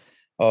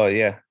 Oh,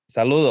 yeah.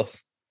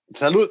 Saludos.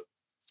 Salud.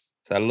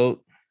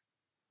 Salud.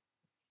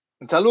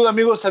 Salud,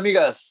 amigos,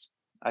 amigas.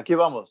 Aquí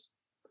vamos.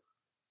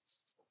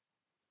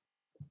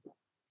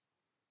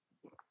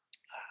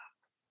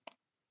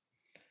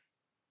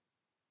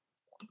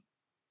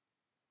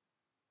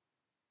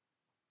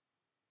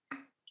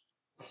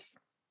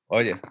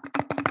 Oye,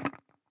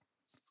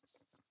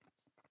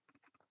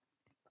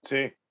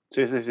 Sí,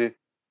 sí, sí, sí.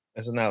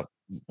 es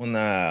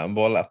una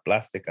bola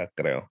plástica,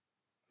 creo.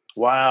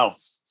 Wow.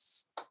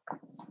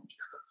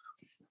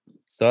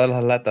 Todas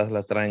las latas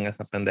la traen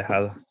esa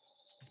pendejada.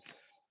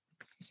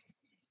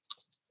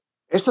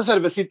 Esta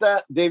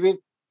cervecita, David,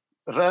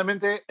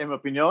 realmente, en mi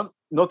opinión,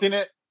 no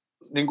tiene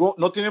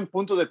un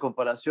punto de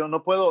comparación.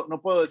 No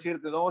puedo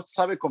decirte, no, esto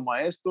sabe como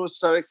a esto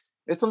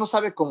no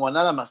sabe como a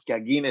nada más que a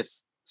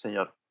Guinness,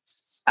 señor.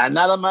 A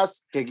nada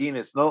más que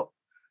Guinness. No,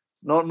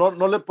 no, no,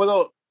 no le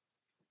puedo.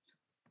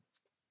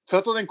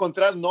 Trato de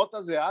encontrar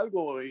notas de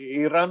algo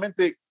y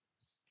realmente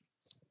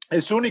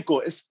es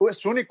único, es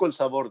único el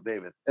sabor,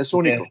 David. Es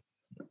único.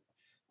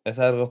 Es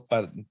algo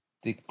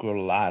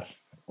particular,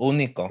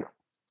 único,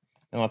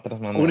 en otras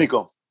maneras.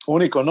 Único,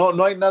 único.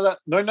 No hay nada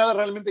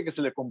realmente que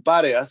se le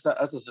compare a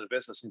esta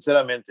cerveza,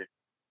 sinceramente.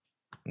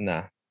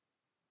 Nah.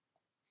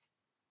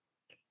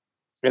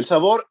 El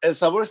sabor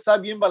está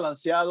bien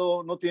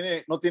balanceado, no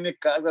tiene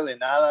carga de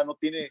nada,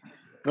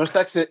 no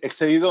está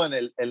excedido en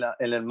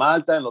el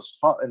malta, en los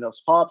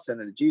hops,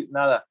 en el yeast,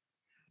 nada.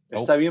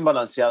 Está bien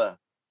balanceada.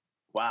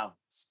 Wow.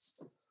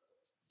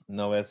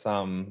 No ves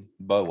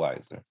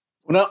Budweiser.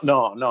 No,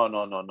 no, no,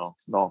 no, no, no,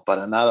 no,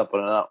 para nada,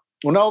 para nada.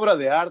 Una obra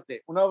de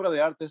arte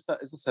esta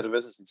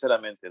cerveza,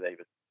 sinceramente,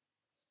 David.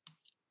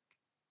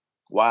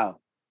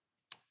 Wow.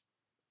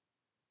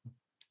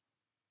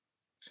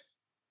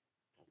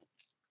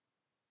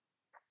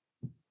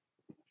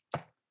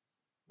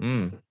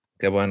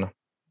 Qué bueno.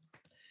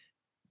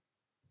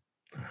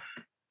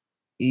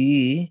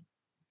 Y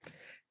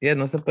ya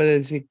no se puede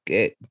decir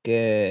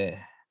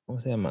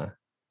 ¿cómo se llama?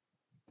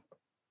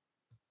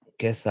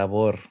 ¿Qué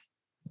sabor?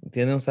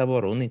 Tiene un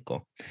sabor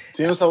único.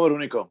 Tiene un sabor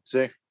único, sí.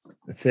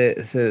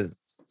 Se,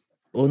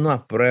 uno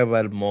aprueba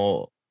el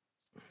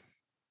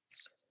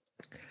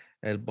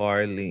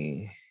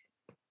barley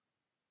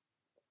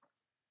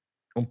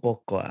un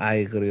poco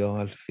agrio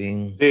al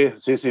fin. Sí,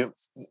 sí, sí.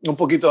 Un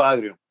poquito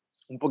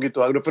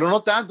agrio, pero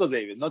no tanto,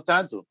 David, no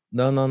tanto.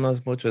 No, no, no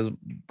es mucho.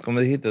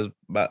 Como dijiste,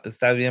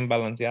 está bien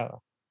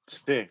balanceado.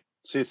 Sí,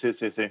 sí, sí,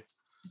 sí, sí.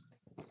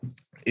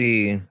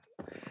 Y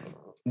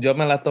yo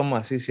me la tomo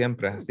así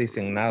siempre, así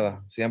sin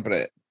nada.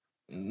 Siempre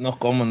no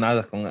como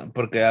nada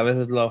porque a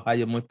veces lo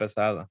hallo muy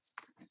pesada.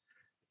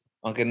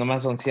 Aunque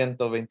nomás son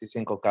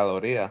 125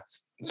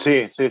 calorías.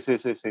 Sí, sí, sí,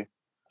 sí, sí.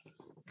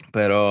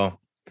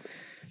 Pero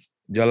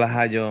yo las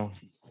hallo.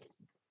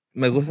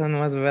 Me gusta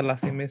nomás beberla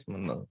así mismo,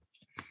 ¿no?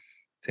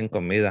 Sin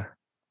comida.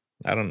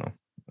 I don't know.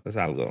 Es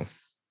algo.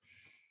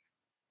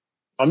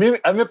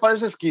 A mí me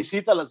parece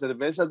exquisita la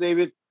cerveza,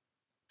 David.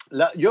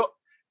 Yo,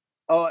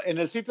 en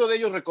el sitio de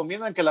ellos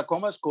recomiendan que la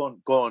comas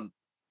con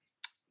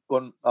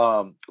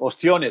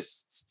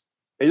ostiones.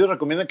 Ellos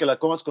recomiendan que la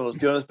comas con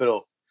ostiones, pero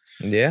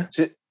Yeah,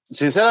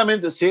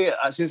 sinceramente, sí,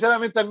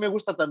 sinceramente a mí me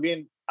gusta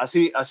también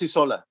así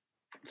sola,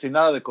 sin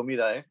nada de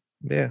comida, ¿eh?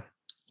 yeah.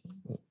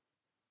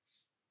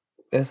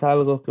 Es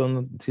algo que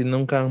uno, si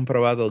nunca han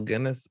probado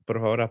Guinness, por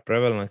favor,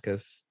 pruébenlo, que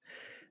es,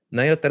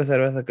 no hay otra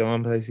cerveza que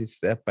vamos a decir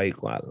sepa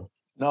igual.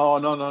 No,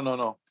 no, no, no,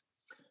 no.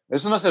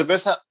 Es una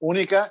cerveza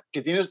única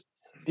que tiene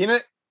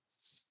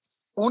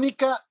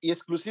única y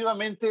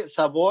exclusivamente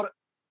sabor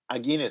a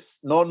Guinness.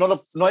 No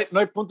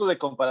hay punto de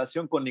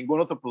comparación con ningún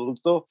otro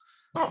producto.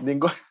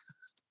 Ningún,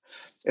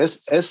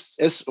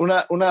 es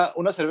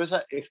una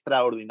cerveza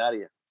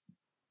extraordinaria.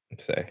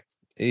 Sí.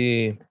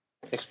 Y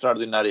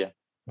Extraordinaria.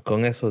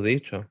 con eso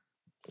dicho,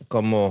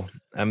 como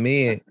a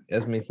mí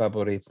es mi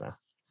favorita,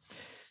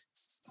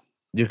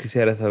 yo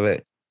quisiera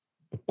saber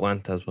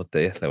cuántas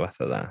botellas le vas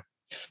a dar.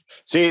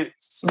 Sí,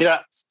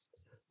 mira,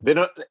 de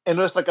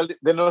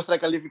nuestra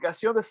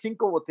calificación de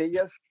 5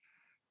 botellas,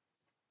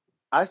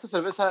 a esta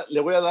cerveza le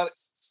voy a dar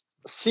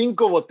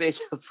 5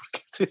 botellas,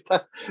 porque sí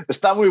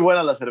está muy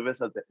buena la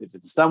cerveza.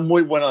 Está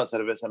muy buena la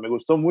cerveza. Me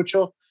gustó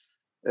mucho.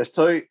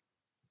 Estoy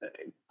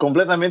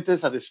completamente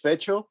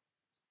satisfecho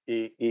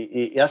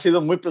y ha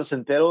sido muy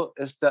placentero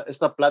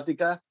esta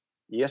plática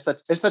y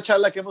esta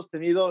charla que hemos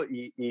tenido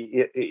y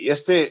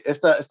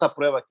esta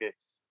prueba que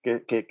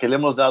le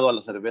hemos dado a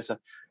la cerveza.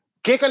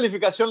 ¿Qué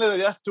calificación le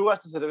darías tú a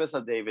esta cerveza,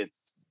 David?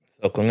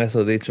 Con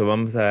eso dicho,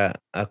 vamos a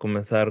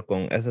comenzar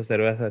con, esa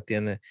cerveza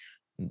tiene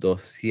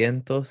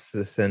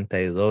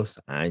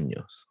 262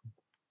 años.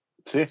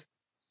 Sí,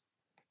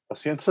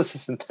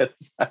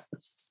 262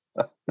 años.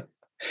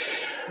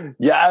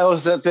 Ya, o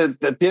sea, te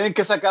tienen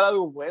que sacar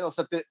algo bueno. O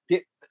sea,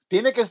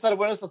 tiene que estar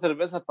buena esta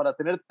cerveza para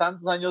tener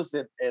tantos años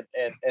en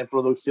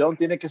producción.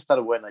 Tiene que estar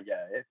buena ya,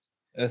 ¿eh?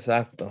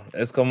 Exacto,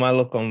 es como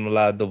algo con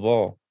la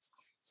Duval,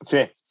 Sí,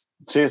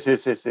 sí, sí,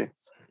 sí, sí.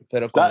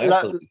 pero con La, la,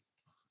 eso,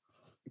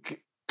 ¿Qué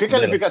mira,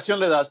 calificación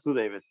le das tú,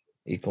 David?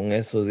 y con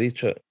eso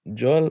dicho,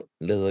 yo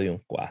le doy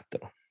un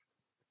 4.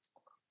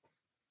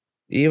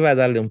 Iba a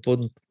darle un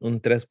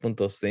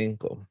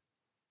 3.5,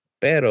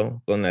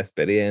 pero con la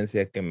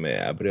experiencia que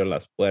me abrió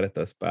las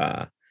puertas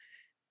para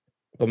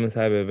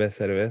comenzar a beber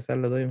cerveza,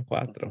 le doy un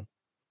 4.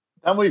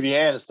 Está muy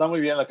bien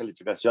la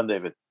calificación,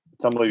 David.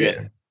 Está muy bien.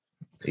 Yeah.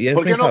 Y es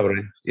 ¿Por mi qué no?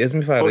 favorita, y es mi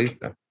por,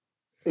 favorita,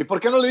 ¿Y por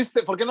qué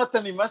no te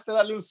animaste a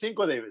darle un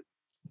 5, David?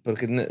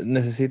 porque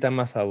necesita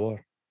más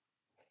sabor.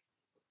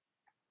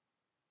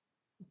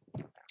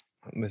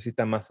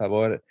 Necesita más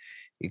sabor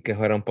y que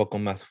fuera un poco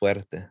más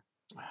fuerte.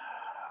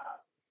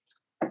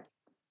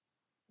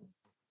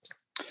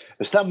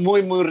 Está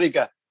muy, muy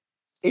rica.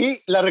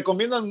 Y la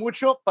recomiendan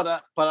mucho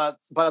para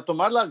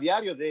tomarla a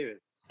diario, David.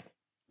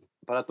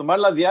 Para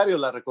tomarla a diario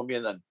la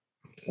recomiendan.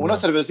 Una No,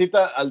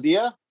 cervecita al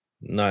día.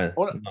 no,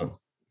 Una,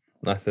 no,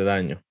 no hace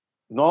daño.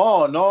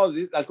 no, no,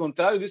 al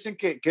contrario, dicen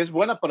que es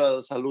buena para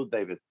la salud,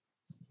 David.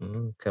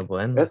 Qué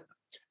bueno.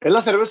 Es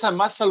la cerveza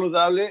más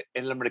saludable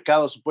en el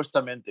mercado,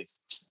 supuestamente.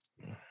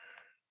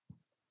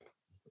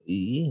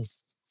 Y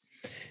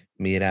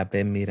mira,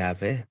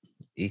 ve.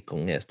 Y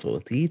con esto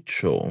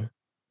dicho,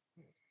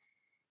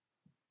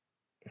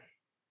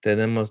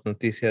 tenemos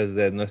noticias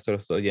de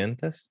nuestros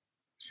oyentes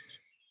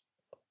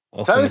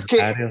o ¿Sabes qué?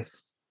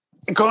 comentarios.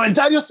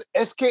 Comentarios,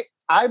 es que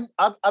ha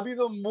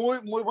habido muy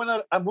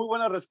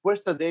buena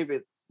respuesta,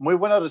 David. Muy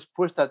buena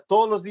respuesta.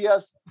 Todos los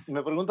días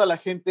me pregunta la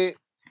gente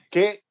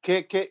qué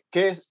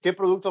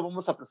producto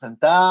vamos a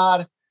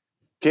presentar,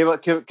 qué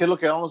es lo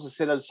que vamos a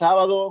hacer el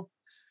sábado.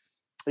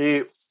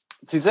 Y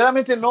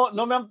sinceramente no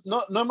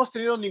hemos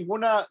tenido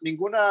ninguna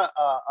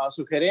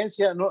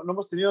sugerencia, no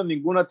hemos tenido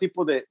ningún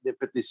tipo de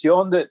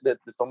petición de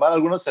tomar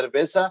alguna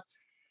cerveza.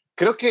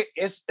 Creo que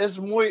es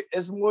muy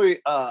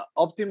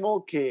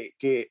óptimo que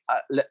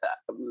le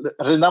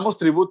rendamos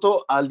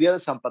tributo al día de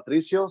San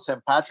Patricio,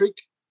 St. Patrick,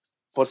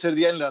 por ser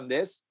día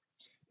irlandés.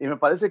 Y me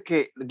parece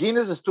que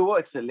Guinness estuvo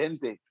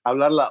excelente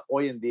hablarla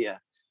hoy en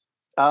día.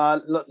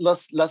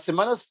 Las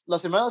semanas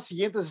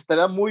siguientes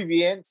estará muy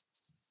bien,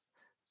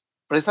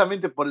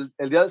 precisamente por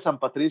el día de San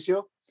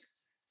Patricio,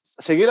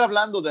 seguir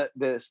hablando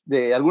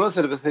de alguna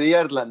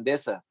cervecería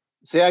irlandesa,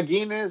 sea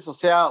Guinness o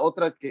sea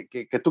otra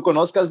que tú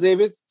conozcas,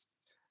 David.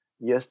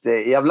 Y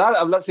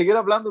seguir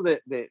hablando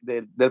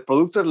del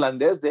producto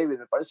irlandés, David,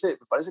 me parece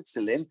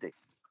excelente.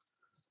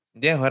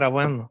 Ya, ahora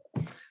bueno.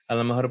 A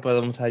lo mejor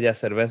podemos hallar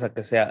cerveza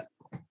que sea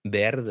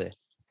verde,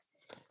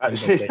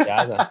 Sí,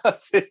 embotellada.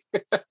 sí,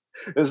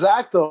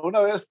 exacto.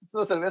 Una vez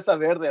una cerveza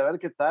verde, a ver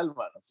qué tal,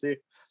 mano. Sí,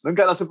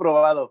 nunca las he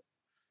probado,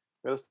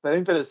 pero estaría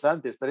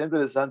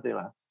interesante,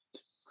 mano.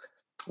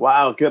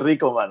 Wow, qué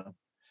rico, mano.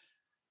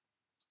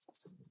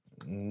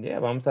 Ya,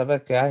 vamos a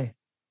ver qué hay.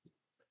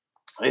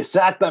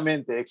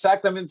 Exactamente.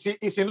 Sí,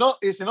 y si no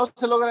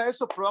se logra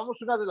eso,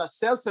 probamos una de las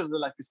seltzers de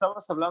la que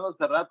estabas hablando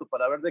hace rato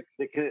para ver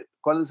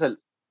cuál es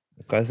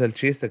 ¿Cuál es el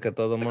chiste? Que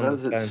todo el mundo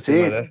Entonces, está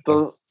encima sí, de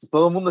esto.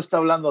 todo el mundo está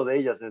hablando de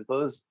ellas.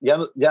 Entonces,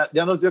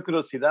 ya nos dio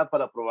curiosidad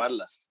para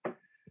probarlas.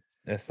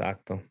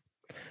 Exacto.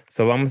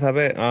 So vamos a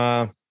ver,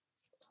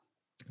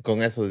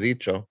 con eso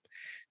dicho,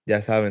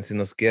 ya saben, si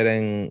nos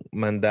quieren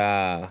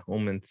mandar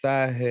un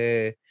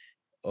mensaje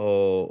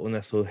o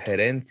una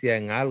sugerencia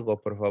en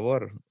algo, por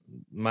favor,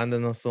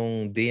 mándenos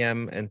un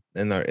DM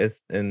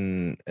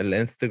en el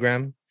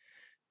Instagram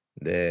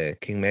de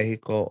King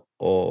México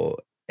o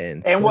en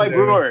NY Twitter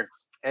Brewer,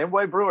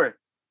 NY Brewer.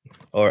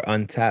 o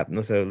Untap.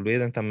 No se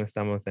olviden, también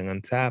estamos en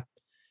Untap.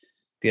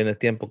 Tiene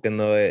tiempo que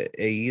no he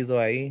ido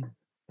ahí.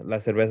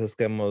 Las cervezas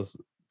que hemos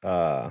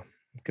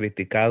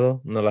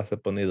criticado no las he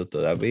ponido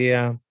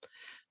todavía.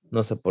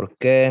 No sé por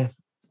qué,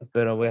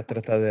 pero voy a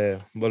tratar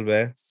de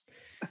volver.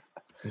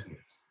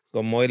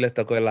 Como hoy les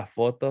tocó la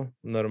foto,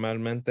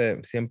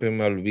 normalmente siempre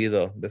me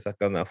olvido de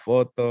sacar una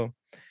foto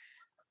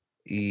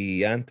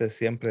y antes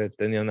siempre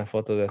tenía una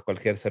foto de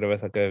cualquier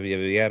cerveza que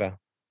bebiera.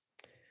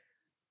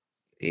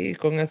 Y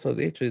con eso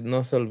dicho, y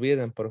no se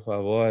olviden, por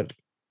favor,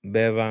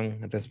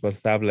 beban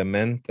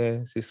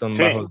responsablemente. Si son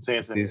Sí, bajos,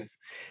 sí, sí.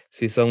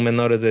 si son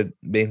menores de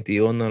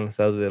 21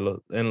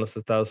 en los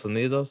Estados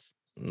Unidos,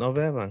 no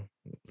beban.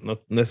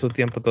 No, no es su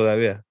tiempo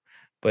todavía.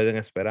 Pueden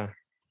esperar.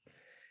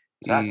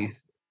 Exacto. Y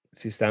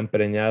si están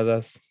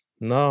preñadas,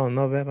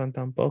 no beban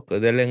tampoco.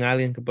 Denle a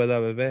alguien que pueda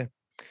beber.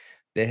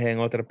 Dejen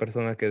otra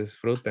persona que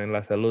disfruten.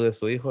 La salud de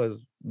su hijo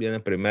viene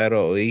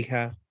primero, o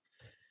hija,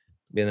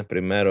 viene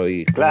primero.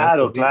 Y con eso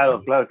Claro, dicho,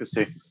 claro, claro que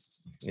sí.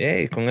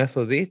 y con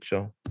eso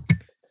dicho,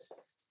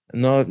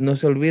 no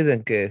se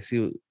olviden que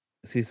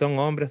si son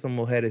hombres o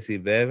mujeres y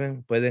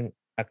beben, pueden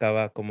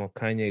acabar como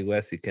Kanye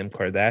West y Kim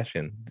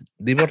Kardashian,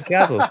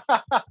 divorciados.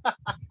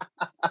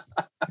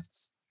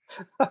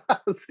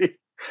 Sí,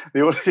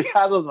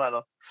 divorciados,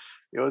 mano.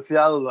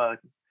 Divorciados, mano.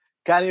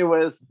 Kanye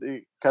West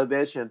y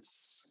Kardashian.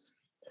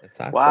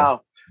 Exacto.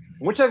 Wow.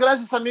 Muchas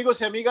gracias,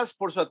 amigos y amigas,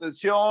 por su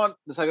atención.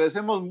 Les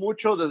agradecemos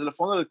mucho desde el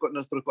fondo de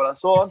nuestro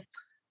corazón.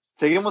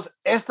 Seguimos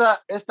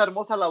esta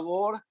hermosa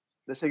labor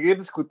de seguir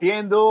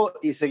discutiendo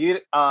y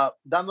seguir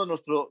dando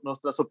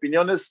nuestras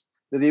opiniones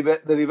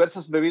de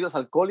diversas bebidas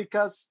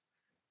alcohólicas,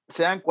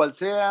 sean cual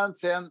sean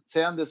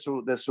de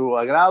su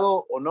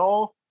agrado o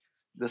no,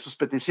 de sus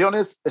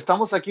peticiones.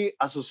 Estamos aquí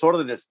a sus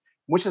órdenes.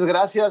 Muchas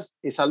gracias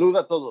y salud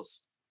a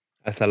todos.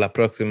 Hasta la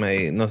próxima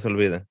y no se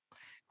olviden,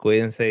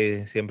 cuídense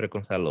y siempre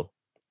con salud.